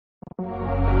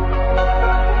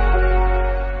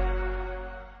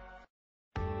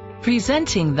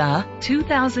Presenting the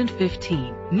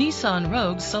 2015 Nissan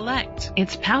Rogue Select.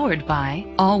 It's powered by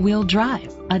all-wheel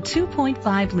drive, a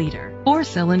 2.5-liter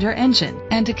four-cylinder engine,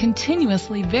 and a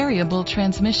continuously variable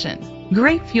transmission.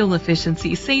 Great fuel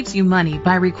efficiency saves you money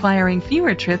by requiring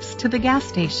fewer trips to the gas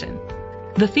station.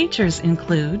 The features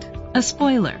include a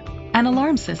spoiler, an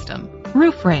alarm system,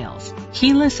 roof rails,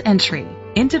 keyless entry,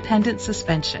 independent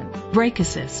suspension, brake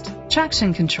assist,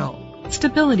 traction control,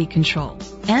 stability control,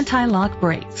 anti-lock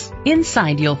brakes.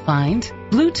 Inside you'll find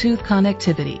Bluetooth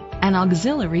connectivity, an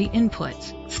auxiliary input,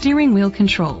 steering wheel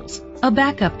controls, a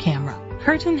backup camera,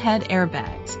 curtain head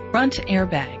airbags, front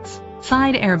airbags,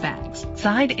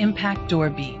 side impact door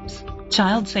beams,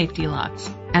 child safety locks,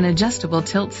 an adjustable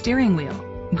tilt steering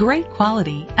wheel. Great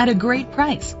quality at a great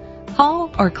price.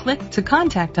 Call or click to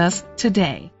contact us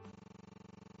today.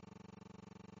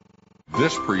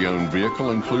 This pre-owned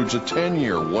vehicle includes a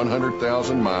 10-year,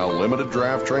 100,000-mile limited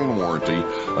drivetrain warranty,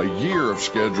 a year of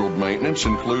scheduled maintenance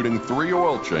including 3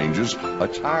 oil changes, a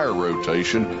tire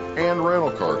rotation, and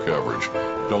rental car coverage.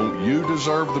 Don't you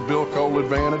deserve the Bill Cole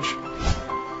advantage?